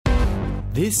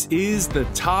This is the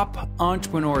Top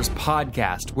Entrepreneurs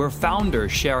Podcast, where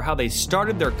founders share how they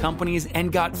started their companies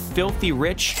and got filthy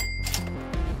rich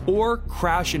or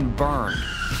crash and burn.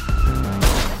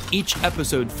 Each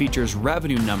episode features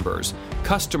revenue numbers,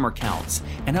 customer counts,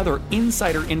 and other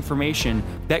insider information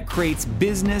that creates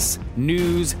business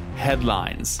news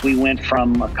headlines. We went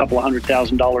from a couple of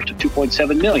 $100,000 to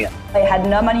 $2.7 million. I had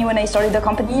no money when I started the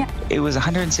company. It was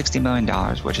 $160 million,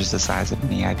 which is the size of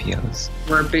many IPOs.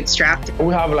 We're bootstrapped.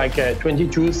 We have like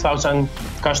 22,000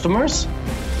 customers.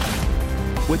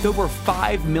 With over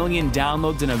 5 million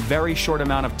downloads in a very short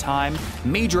amount of time,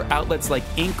 major outlets like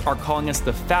Inc. are calling us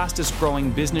the fastest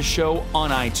growing business show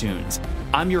on iTunes.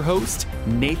 I'm your host,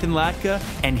 Nathan Latka,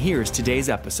 and here's today's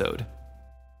episode.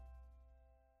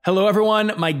 Hello,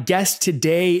 everyone. My guest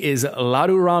today is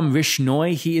Ladooram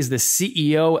Vishnoi. He is the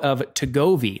CEO of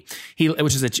Togovee,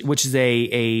 which is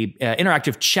a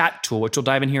interactive chat tool, which we'll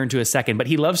dive in here into a second. But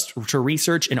he loves to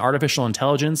research in artificial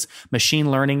intelligence, machine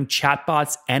learning,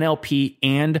 chatbots, NLP,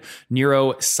 and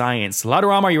neuroscience.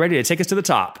 Ladooram, are you ready to take us to the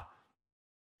top?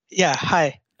 Yeah.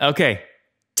 Hi. Okay.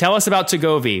 Tell us about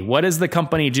Togovee. What does the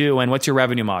company do, and what's your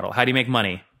revenue model? How do you make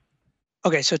money?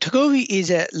 Okay, so Togovee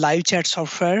is a live chat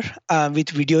software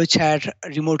with video chat,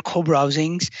 remote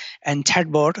co-browsings, and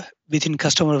chatbot within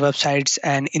customer websites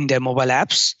and in their mobile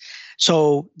apps.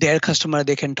 So their customer,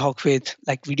 they can talk with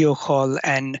like video call,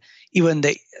 and even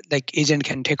the agent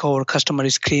can take over customer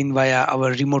screen via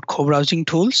our remote co-browsing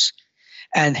tools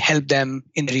and help them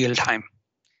in real time.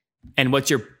 And what's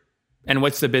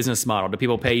the business model? Do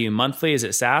people pay you monthly? Is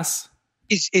it SaaS?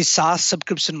 It's SaaS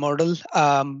subscription model.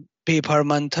 Pay per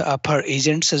month per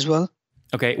agents as well.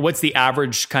 Okay. What's the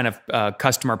average kind of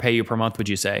customer pay you per month, would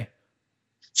you say?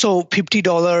 So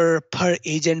 $50 per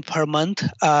agent per month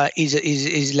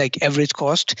is like average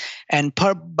cost, and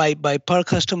per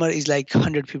customer is like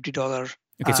 $150.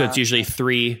 Okay, so it's usually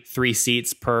three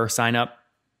seats per sign up?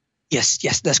 Yes,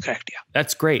 that's correct, yeah.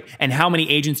 That's great. And how many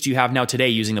agents do you have now today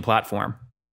using the platform?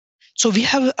 So we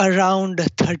have around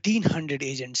 1,300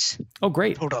 agents. Oh,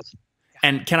 great. Total.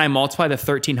 And can I multiply the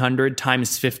 1,300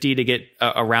 times 50 to get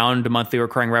around monthly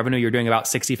recurring revenue? You're doing about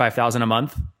 $65,000 a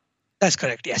month? That's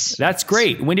correct, yes. That's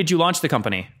great. When did you launch the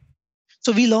company?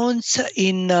 So we launched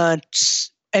in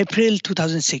April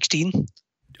 2016.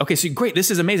 Okay, so great.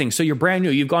 This is amazing. So you're brand new.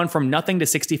 You've gone from nothing to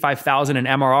 65,000 in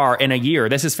MRR in a year.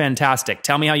 This is fantastic.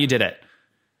 Tell me how you did it.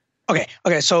 Okay.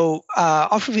 So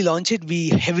after we launched it, we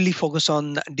heavily focus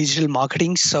on digital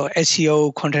marketing. So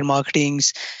SEO, content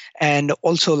marketings, and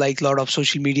also like a lot of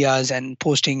social medias and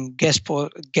posting guest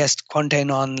content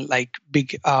on like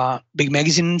big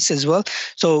magazines as well.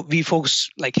 So we focus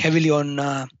like heavily on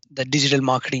the digital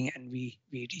marketing, and we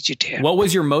reach it here. What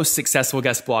was your most successful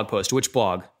guest blog post? Which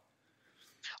blog?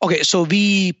 Okay, so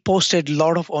we posted a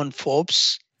lot on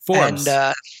Forbes. Forbes?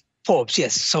 And Forbes,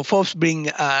 yes. So Forbes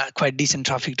bring quite decent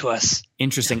traffic to us.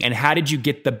 Interesting. And how did you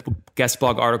get the guest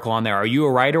blog article on there? Are you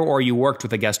a writer, or you worked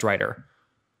with a guest writer?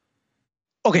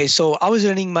 Okay, so I was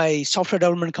running my software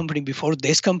development company before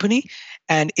this company.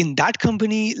 And in that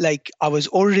company, like I was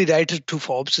already writer to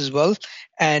Forbes as well.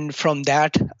 And from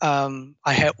that,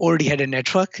 I have already had a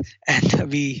network,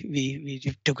 and we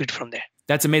took it from there.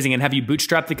 That's amazing. And have you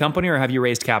bootstrapped the company, or have you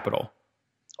raised capital?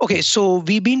 Okay, so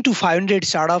we've been to 500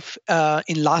 startup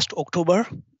in last October,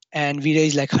 and we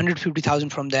raised like 150,000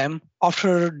 from them.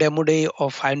 After demo day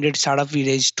of 500 startup, we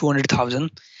raised 200,000,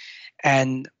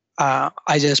 and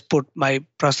I just put my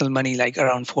personal money like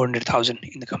around 400,000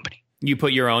 in the company. You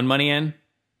put your own money in?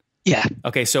 Yeah.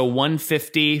 Okay, so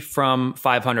 150 from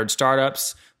 500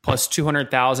 startups plus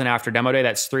 200,000 after demo day.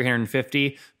 That's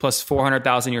 350 plus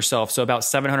 400,000 yourself. So about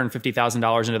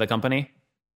 $750,000 into the company.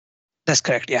 That's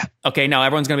correct, yeah. Okay, now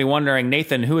everyone's going to be wondering,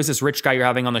 Nathan, who is this rich guy you're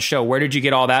having on the show? Where did you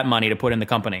get all that money to put in the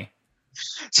company?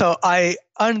 So I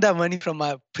earned that money from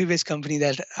my previous company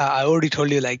that I already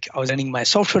told you, like I was running my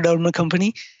software development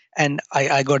company, and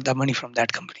I got that money from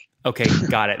that company. Okay,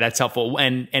 got it. That's helpful.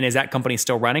 And is that company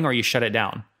still running, or you shut it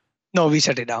down? No, we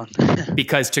shut it down.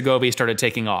 Because Togovee started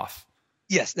taking off?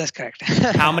 Yes, that's correct.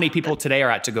 How many people today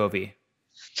are at Togovee?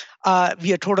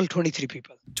 We are total 23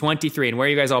 people. 23. And where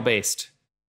are you guys all based?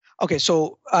 Okay,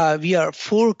 so we are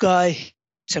 4 guys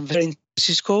in San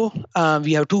Francisco.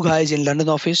 We have 2 guys in London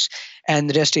office, and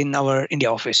the rest in our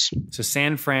India office. So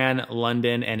San Fran,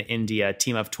 London, and India,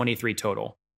 team of 23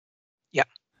 total. Yeah.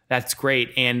 That's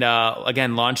great. And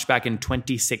again, launched back in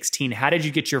 2016. How did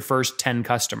you get your first 10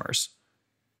 customers?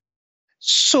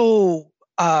 So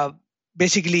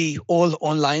basically all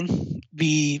online.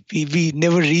 We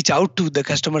never reach out to the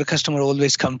customer. Customer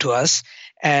always come to us.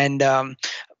 And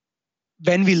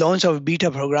when we launched our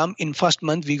beta program, in first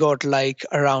month, we got like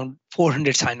around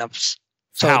 400 signups.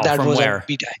 So How? that From was where? a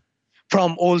beta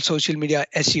from all social media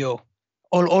SEO,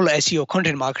 all SEO,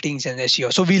 content marketings and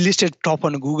SEO. So we listed top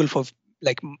on Google for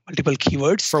like multiple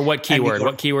keywords. For what keyword?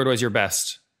 What keyword was your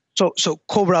best? So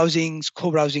co-browsing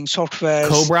software.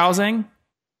 Co-browsing?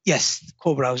 Yes,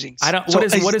 co-browsing.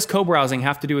 What does co-browsing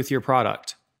have to do with your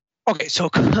product? Okay, so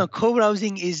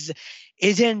co-browsing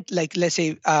isn't like, let's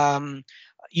say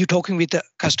you're talking with a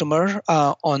customer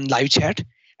on live chat,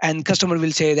 and customer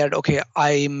will say that, okay,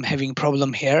 I'm having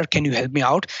problem here. Can you help me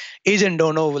out? Agent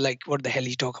don't know like what the hell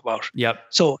he talk about. Yep.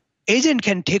 So agent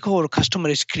can take over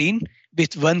customer screen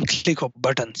with one click of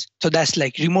buttons. So that's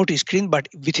like remote screen, but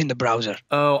within the browser.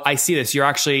 Oh, I see this. You're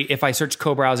actually, if I search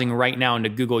co-browsing right now into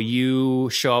Google, you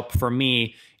show up for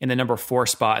me in the number 4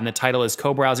 spot, and the title is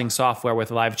co-browsing software with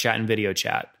live chat and video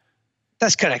chat.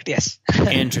 That's correct. Yes.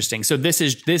 Interesting. So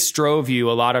this drove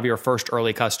you a lot of your first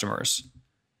early customers.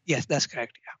 Yes, that's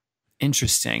correct. Yeah.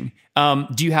 Interesting.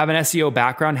 Do you have an SEO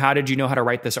background? How did you know how to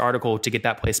write this article to get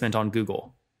that placement on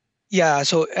Google? Yeah.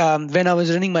 So when I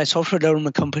was running my software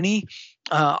development company,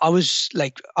 I was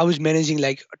managing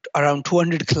like around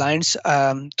 200 clients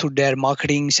through their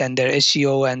marketings and their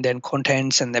SEO and then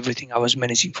contents and everything. I was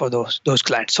managing for those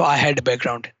clients. So I had a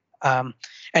background.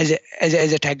 As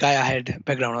a tech guy, I had a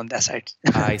background on that side.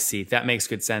 I see. That makes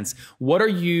good sense. What are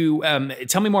you?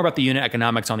 Tell me more about the unit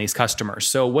economics on these customers.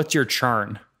 So what's your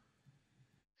churn?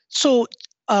 So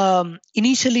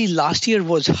initially last year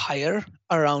was higher,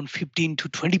 around 15 to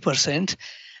 20%.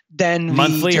 Then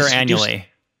monthly or annually?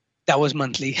 That was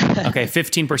monthly. Okay,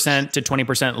 15% to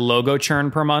 20% logo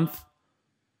churn per month?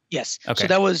 Yes. Okay.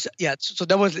 So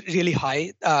that was really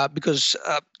high because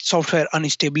software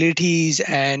instabilities,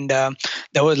 and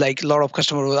there was like a lot of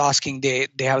customers were asking they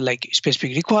have like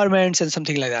specific requirements and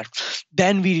something like that.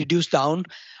 Then we reduced down.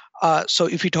 So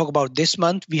if we talk about this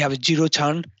month, we have a 0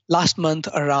 churn. Last month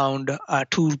around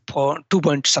 2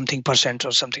 point something percent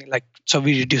or something like. So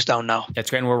we reduced down now. That's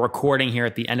great. And we're recording here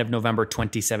at the end of November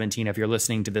 2017. If you're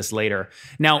listening to this later,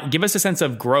 now give us a sense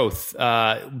of growth.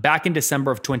 Back in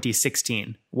December of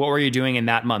 2016, what were you doing in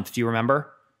that month? Do you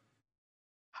remember?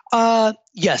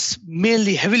 Yes,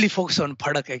 mainly heavily focused on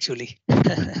product actually.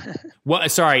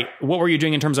 What were you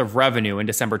doing in terms of revenue in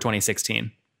December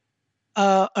 2016?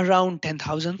 Around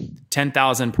 10,000.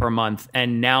 10,000 per month.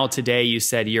 And now today you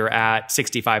said you're at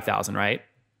 65,000, right?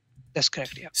 That's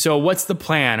correct, yeah. So what's the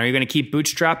plan? Are you going to keep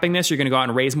bootstrapping this? You're going to go out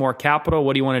and raise more capital?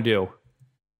 What do you want to do?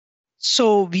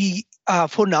 So we,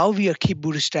 for now, we are keep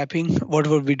bootstrapping.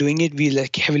 Whatever we're doing it, we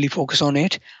like heavily focus on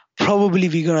it. Probably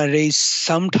we're going to raise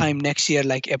sometime next year,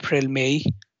 like April, May.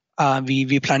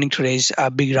 We're planning to raise a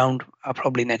big round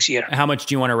probably next year. How much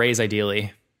do you want to raise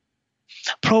ideally?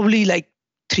 Probably like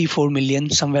 3-4 million,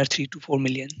 somewhere 3 to 4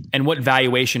 million. And what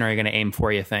valuation are you going to aim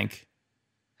for, you think?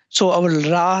 So our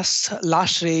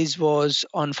last raise was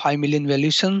on 5 million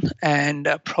valuation, and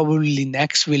probably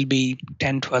next will be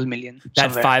 10-12 million.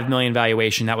 That somewhere. 5 million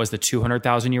valuation, that was the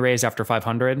 200,000 you raised after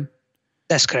 500?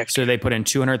 That's correct. So they put in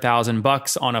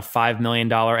 $200,000 on a $5 million,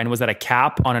 and was that a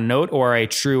cap on a note or a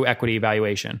true equity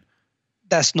valuation?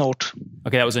 That's note.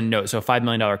 Okay, that was a note, so a $5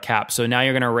 million cap. So now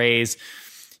you're going to raise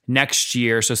next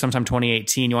year, so sometime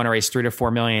 2018, you want to raise 3 to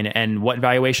 4 million. And what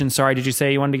valuation, sorry, did you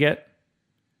say you wanted to get?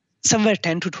 Somewhere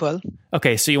 10 to 12.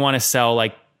 Okay, so you want to sell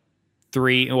like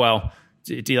 20 to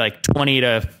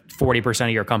 40%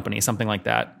 of your company, something like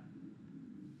that.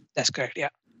 That's correct, yeah.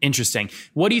 Interesting.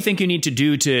 What do you think you need to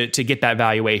do to get that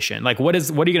valuation? Like what are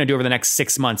you going to do over the next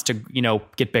 6 months to,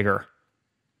 get bigger?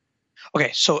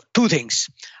 Okay, so 2 things.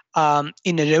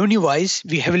 In the revenue wise,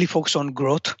 we heavily focus on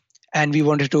growth. And we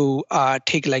wanted to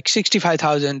take like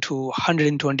 65,000 to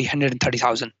 120,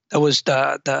 130,000. That was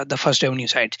the first revenue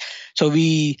side. So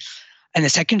and the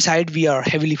second side, we are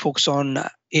heavily focused on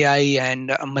AI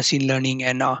and machine learning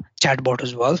and chatbot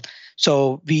as well.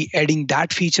 So we adding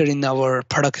that feature in our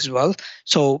product as well.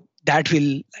 So that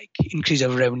will like increase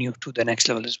our revenue to the next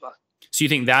level as well. So you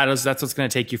think that's what's going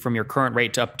to take you from your current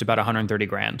rate to up to about 130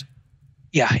 grand?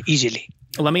 Yeah, easily.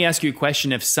 Let me ask you a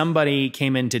question. If somebody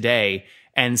came in today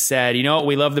and said, you know what,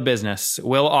 we love the business,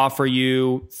 we'll offer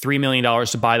you $3 million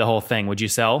to buy the whole thing, would you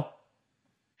sell?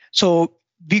 So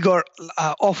we got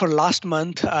offer last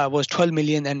month was 12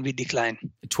 million and we declined.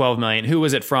 12 million. Who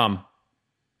was it from?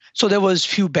 So there was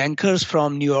few bankers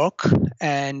from New York,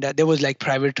 and there was like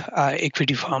private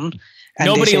equity firm. And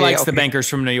nobody likes the bankers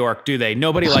from New York, do they?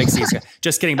 Nobody likes these guys.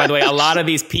 Just kidding. By the way, a lot of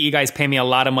these PE guys pay me a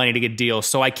lot of money to get deals.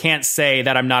 So I can't say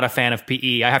that I'm not a fan of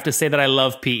PE. I have to say that I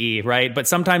love PE, right? But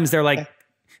sometimes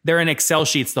they're in Excel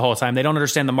sheets the whole time. They don't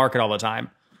understand the market all the time.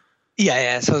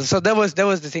 Yeah. So that was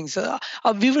the thing. So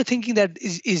we were thinking that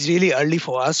is really early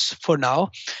for us for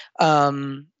now.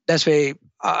 That's why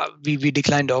we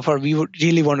declined the offer. We would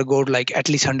really want to go to like at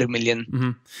least 100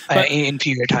 million in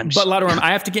fewer times. But Ladurham,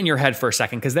 I have to get in your head for a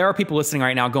second, because there are people listening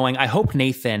right now going, I hope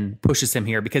Nathan pushes him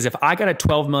here, because if I got a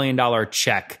 $12 million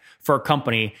check for a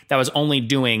company that was only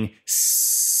doing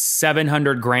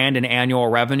 700 grand in annual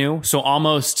revenue, so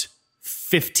almost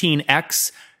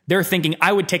 15x, they're thinking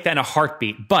I would take that in a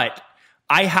heartbeat. But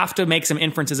I have to make some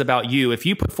inferences about you. If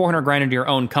you put 400 grand into your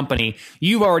own company,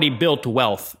 you've already built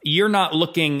wealth. You're not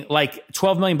looking like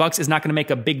 12 million bucks is not going to make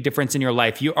a big difference in your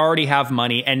life. You already have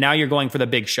money, and now you're going for the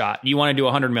big shot. You want to do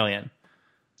 100 million.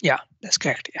 Yeah, that's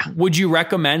correct. Yeah. Would you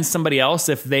recommend somebody else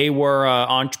if they were an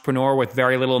entrepreneur with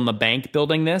very little in the bank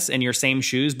building this in your same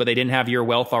shoes, but they didn't have your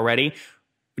wealth already?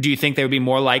 Do you think they would be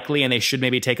more likely and they should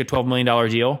maybe take a $12 million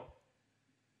deal?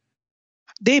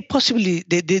 They possibly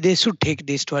they should take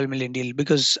this 12 million deal,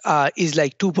 because is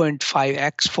like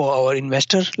 2.5x for our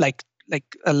investor. Like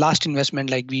a last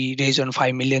investment, like we raised on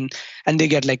 5 million and they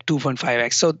get like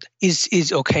 2.5x. So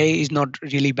is okay, is not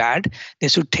really bad. They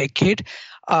should take it.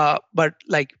 But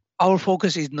like our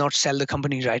focus is not sell the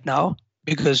company right now,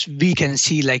 because we can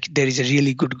see like there is a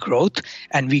really good growth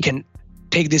and we can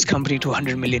take this company to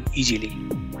 100 million easily.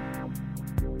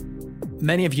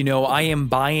 Many of you know I am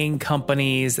buying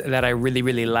companies that I really,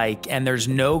 really like, and there's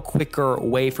no quicker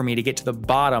way for me to get to the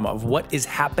bottom of what is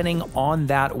happening on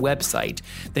that website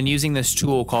than using this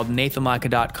tool called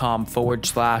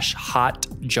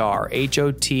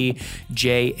nathanlatka.com/hotjar,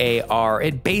 HOTJAR.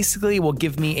 It basically will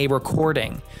give me a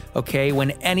recording. Okay,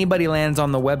 when anybody lands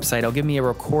on the website, it'll give me a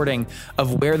recording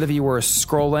of where the viewer is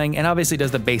scrolling, and obviously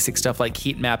does the basic stuff like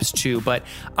heat maps too. But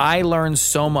I learned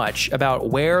so much about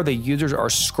where the users are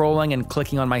scrolling and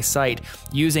clicking on my site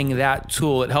using that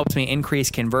tool. It helps me increase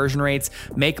conversion rates,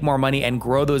 make more money, and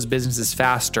grow those businesses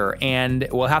faster. And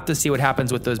we'll have to see what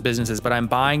happens with those businesses, but I'm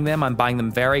buying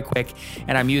them very quick,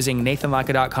 and I'm using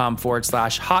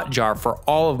nathanlatka.com/hotjar for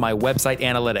all of my website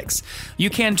analytics. You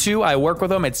can too. I work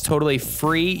with them. It's totally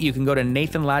free. You can go to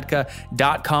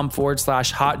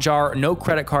nathanlatka.com/hotjar. No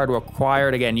credit card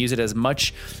required. Again, use it as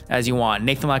much as you want.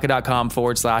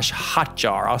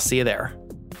 nathanlatka.com/hotjar. I'll see you there.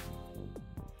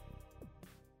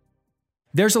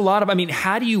 There's a lot of,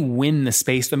 how do you win the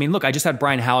space? Look, I just had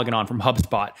Brian Halligan on from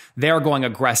HubSpot. They're going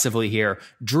aggressively here.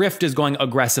 Drift is going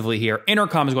aggressively here.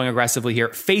 Intercom is going aggressively here.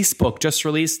 Facebook just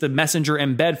released the Messenger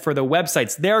embed for the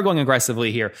websites. They're going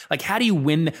aggressively here. Like, how do you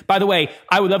win? By the way,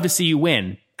 I would love to see you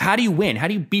win. How do you win? How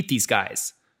do you beat these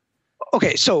guys?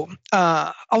 Okay, so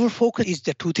our focus is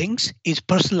the two things: is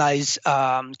personalized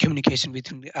communication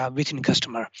within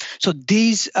customer. So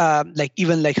these,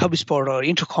 even like HubSpot or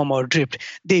Intercom or Drift,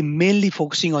 they mainly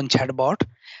focusing on chatbot.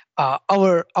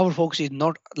 Our focus is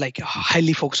not like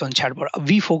highly focused on chatbot.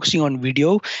 We focusing on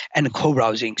video and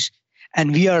co-browsings.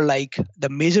 And we are like the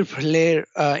major player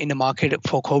in the market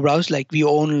for co-browse. Like we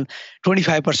own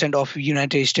 25% of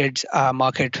United States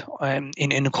market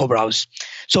in co-browse.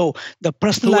 So the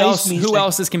personalized who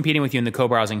else is competing with you in the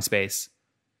co-browsing space?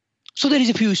 So there is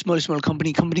a few small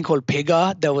company called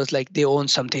Pega. That was like they own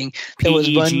something. There was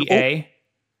one.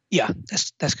 Yeah,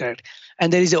 that's correct.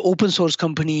 And there is an open source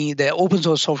company. The open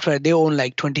source software they own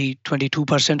like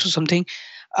 22% or something.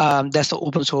 That's the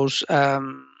open source.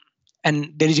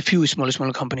 And there is a few small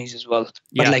companies as well.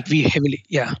 But like we heavily,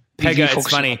 Pega, it's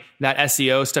funny. That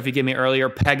SEO stuff you gave me earlier,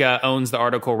 Pega owns the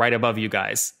article right above you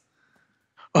guys.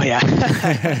 Oh,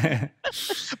 yeah.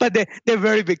 But they're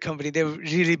very big company. They're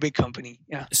really big company.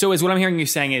 Yeah. So is what I'm hearing you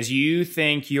saying is you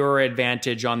think your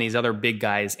advantage on these other big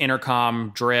guys,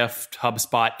 Intercom, Drift,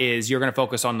 HubSpot, is you're going to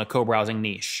focus on the co-browsing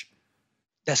niche.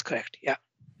 That's correct. Yeah.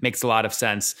 Makes a lot of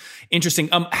sense. Interesting.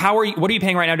 What are you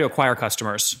paying right now to acquire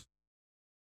customers?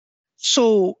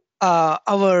 So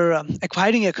our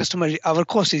acquiring a customer, our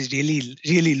cost is really,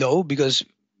 really low, because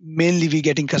mainly we're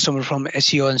getting customer from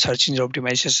SEO and search engine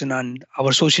optimization and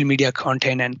our social media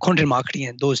content and content marketing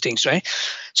and those things, right?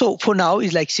 So for now,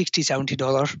 it's like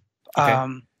 $60-$70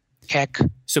 CAC.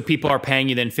 So people are paying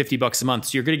you then $50 a month.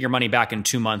 So you're getting your money back in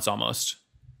 2 months almost.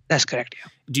 That's correct. Yeah.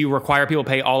 Do you require people to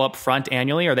pay all up front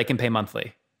annually, or they can pay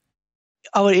monthly?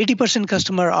 Our 80%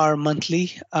 customer are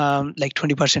monthly, like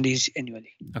 20% is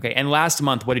annually. Okay. And last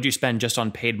month, what did you spend just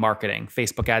on paid marketing,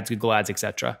 Facebook ads, Google ads,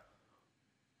 etc.?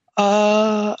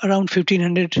 Around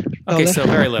 $1,500. Okay. So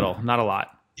very little, not a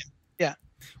lot. Yeah.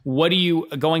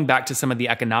 Going back to some of the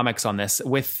economics on this,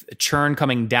 with churn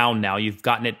coming down now, you've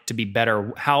gotten it to be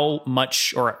better. How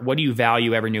much, or what do you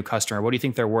value every new customer? What do you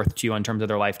think they're worth to you in terms of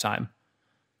their lifetime?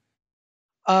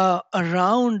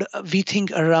 We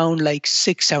think around like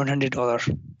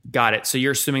 $600-$700. Got it. So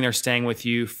you're assuming they're staying with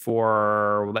you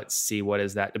for, let's see, what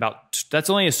is that? That's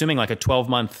only assuming like a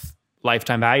 12-month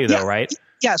lifetime value though, right?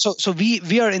 Yeah, so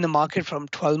we are in the market from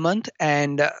 12 months,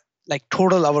 and like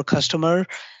total our customer,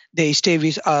 they stay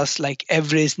with us like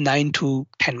average 9 to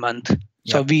 10 months.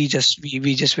 So Yep. we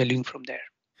just valuing from there.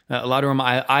 Laduram,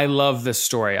 I love this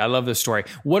story. I love this story.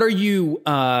 What are you,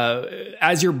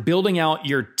 as you're building out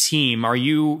your team,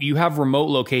 you have remote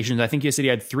locations. I think you said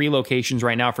you had 3 locations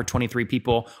right now for 23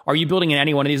 people. Are you building in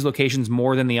any one of these locations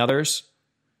more than the others?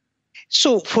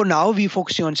 So for now, we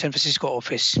focusing on San Francisco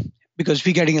office because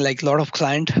we're getting like a lot of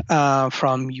client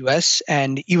from US,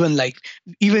 and even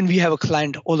we have a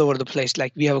client all over the place.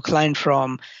 Like we have a client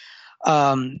from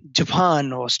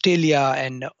Japan, Australia,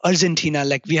 and Argentina.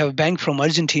 Like we have a bank from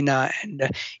Argentina, and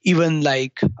even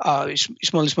like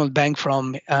small bank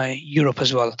from Europe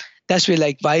as well. That's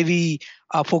why we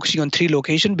are focusing on 3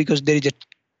 locations, because there is a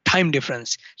time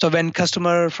difference. So when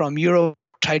customer from Europe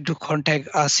try to contact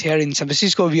us here in San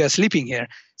Francisco, we are sleeping here,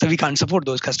 so we can't support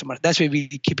those customers. That's why we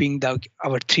keeping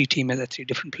our 3 team at a 3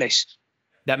 different place.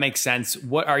 That makes sense.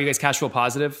 What are you guys cash flow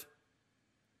positive?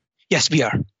 Yes, we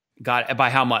are. Got it. By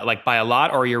how much? Like by a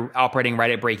lot, or you're operating right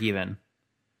at break even?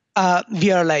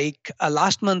 We are like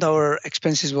last month our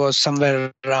expenses was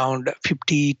somewhere around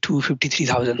 50 to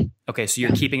 53,000. Okay, so you're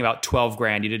keeping about 12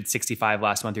 grand. You did 65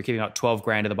 last month. You're keeping about 12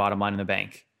 grand to the bottom line in the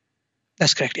bank.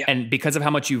 That's correct. Yeah. And because of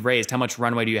how much you've raised, how much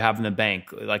runway do you have in the bank?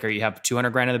 Like, you have 200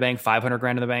 grand in the bank, 500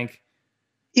 grand in the bank?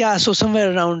 Yeah, so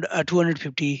somewhere around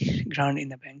 250 grand in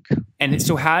the bank. And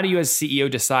so how do you as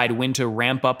CEO decide when to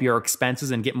ramp up your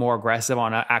expenses and get more aggressive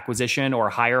on acquisition or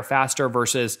hire faster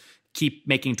versus keep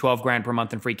making 12 grand per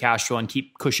month in free cash flow and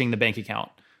keep cushioning the bank account?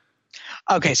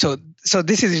 Okay, so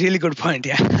this is a really good point.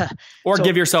 Yeah. Or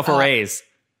give yourself a raise.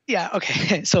 Yeah.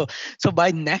 Okay. So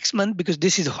by next month, because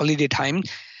this is holiday time,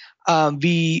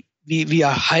 we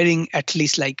are hiring at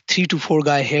least like 3 to 4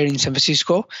 guys here in San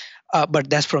Francisco, but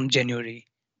that's from January,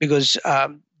 because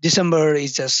December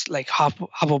is just like half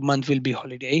of month will be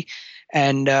holiday,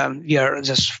 and we are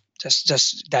just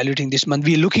diluting this month.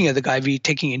 We're looking at the guy. We're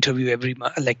taking interview every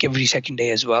month, like every second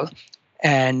day as well.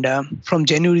 And from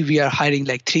January, we are hiring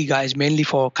like 3 guys mainly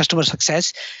for customer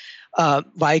success.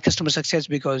 Why customer success?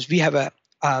 Because we have a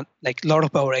like a lot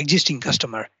of our existing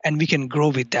customer, and we can grow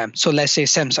with them. So let's say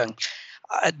Samsung,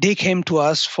 they came to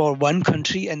us for 1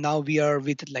 country, and now we are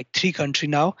with like 3 countries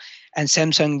now. And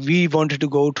Samsung, we wanted to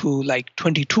go to like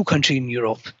 22 countries in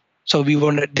Europe. So they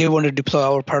want to deploy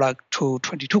our product to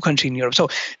 22 countries in Europe. So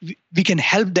we can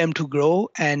help them to grow,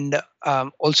 and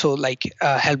also like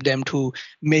help them to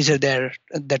measure their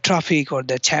traffic or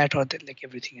their chat or like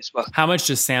everything as well. How much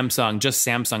does just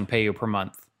Samsung pay you per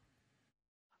month?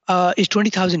 It's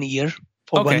 20,000 a year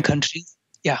for 1 country.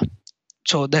 Yeah.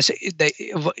 So that's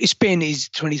Spain is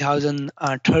 20,000,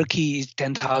 Turkey is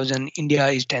 10,000, India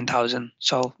is 10,000.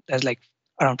 So that's like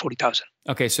around 40,000.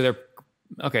 Okay, so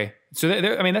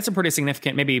I mean, that's a pretty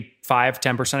significant, maybe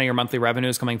 5-10% of your monthly revenue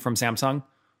is coming from Samsung.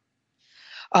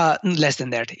 Less than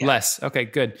that. Yeah. Less. Okay,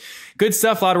 good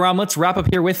stuff, Laduram. Let's wrap up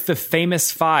here with the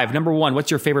famous 5. Number 1,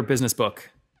 what's your favorite business book?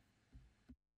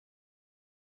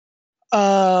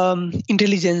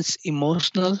 Intelligence,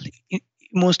 emotional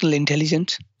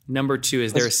intelligence. Number 2,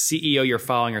 is there a CEO you're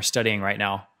following or studying right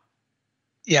now?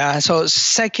 Yeah. So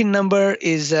second number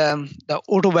is the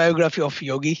autobiography of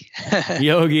Yogi.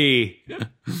 Yogi.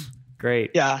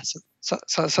 Great. Yeah. So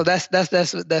that's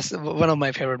one of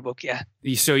my favorite book. Yeah.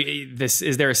 So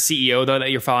is there a CEO though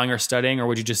that you're following or studying, or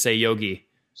would you just say Yogi?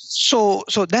 So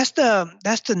that's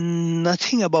the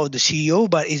nothing about the CEO,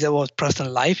 but it's about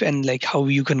personal life and like how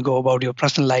you can go about your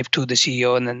personal life to the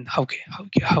CEO, and then how can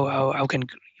you can.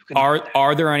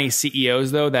 Are there any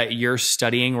CEOs though that you're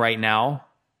studying right now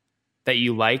that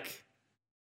you like?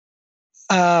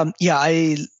 Yeah,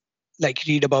 I like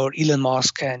read about Elon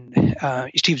Musk and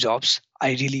Steve Jobs.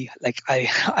 I really like. I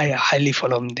highly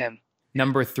follow them.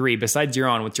 Number 3, besides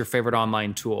Xeron, what's your favorite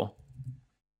online tool?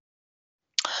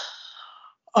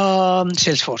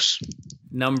 Salesforce.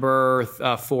 Number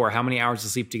 4, how many hours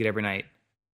of sleep do you get every night?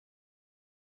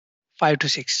 5 to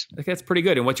 6. Okay, that's pretty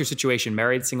good. And what's your situation?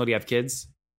 Married, single? Do you have kids?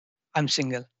 I'm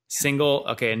single. Single.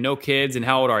 Okay, and no kids. And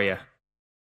how old are you?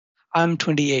 I'm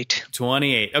 28.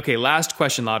 28. Okay, last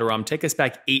question, Laduram. Take us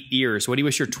back 8 years. What do you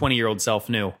wish your 20-year-old self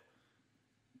knew?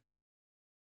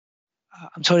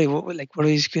 I'm sorry, what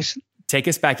is your question? Take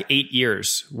us back 8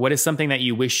 years. What is something that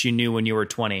you wish you knew when you were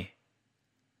 20?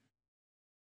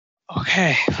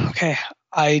 Okay.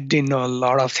 I didn't know a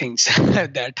lot of things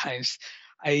at that times.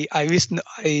 I wish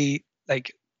I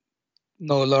like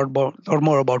know a lot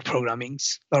more about programming,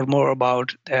 a lot more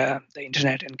about the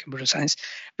internet and computer science.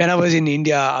 When I was in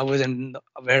India, I wasn't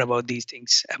aware about these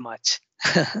things much.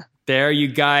 There you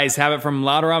guys have it from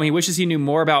Ladaram. He wishes he knew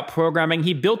more about programming.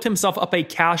 He built himself up a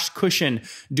cash cushion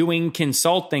doing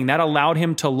consulting that allowed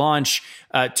him to launch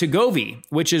Togovee,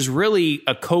 which is really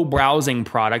a co-browsing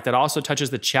product that also touches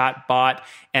the chat bot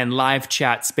and live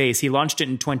chat space. He launched it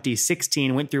in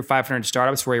 2016, went through 500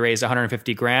 startups where he raised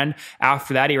 150 grand.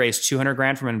 After that, he raised 200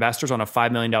 grand from investors on a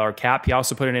 $5 million cap. He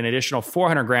also put in an additional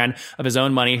 400 grand of his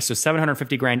own money, so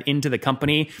 750 grand into the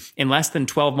company. In less than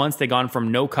 12 months, they gone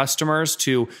from no customers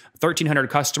to 1,300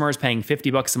 customers paying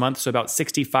 $50 a month, so about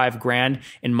 65 grand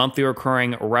in monthly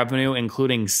recurring revenue,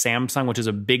 including Samsung, which is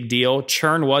a big deal.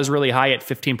 Churn was really high at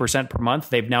 15% per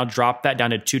month. They've now dropped that down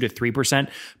to 2 to 3%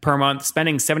 per month,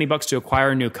 spending $70 to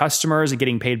acquire new customers and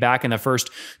getting paid back in the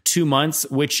first 2 months,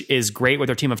 which is great, with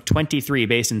their team of 23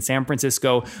 based in San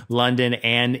Francisco, London,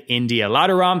 and India.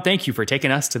 Ladaram, thank you for taking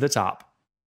us to the top.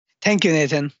 Thank you,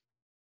 Nathan.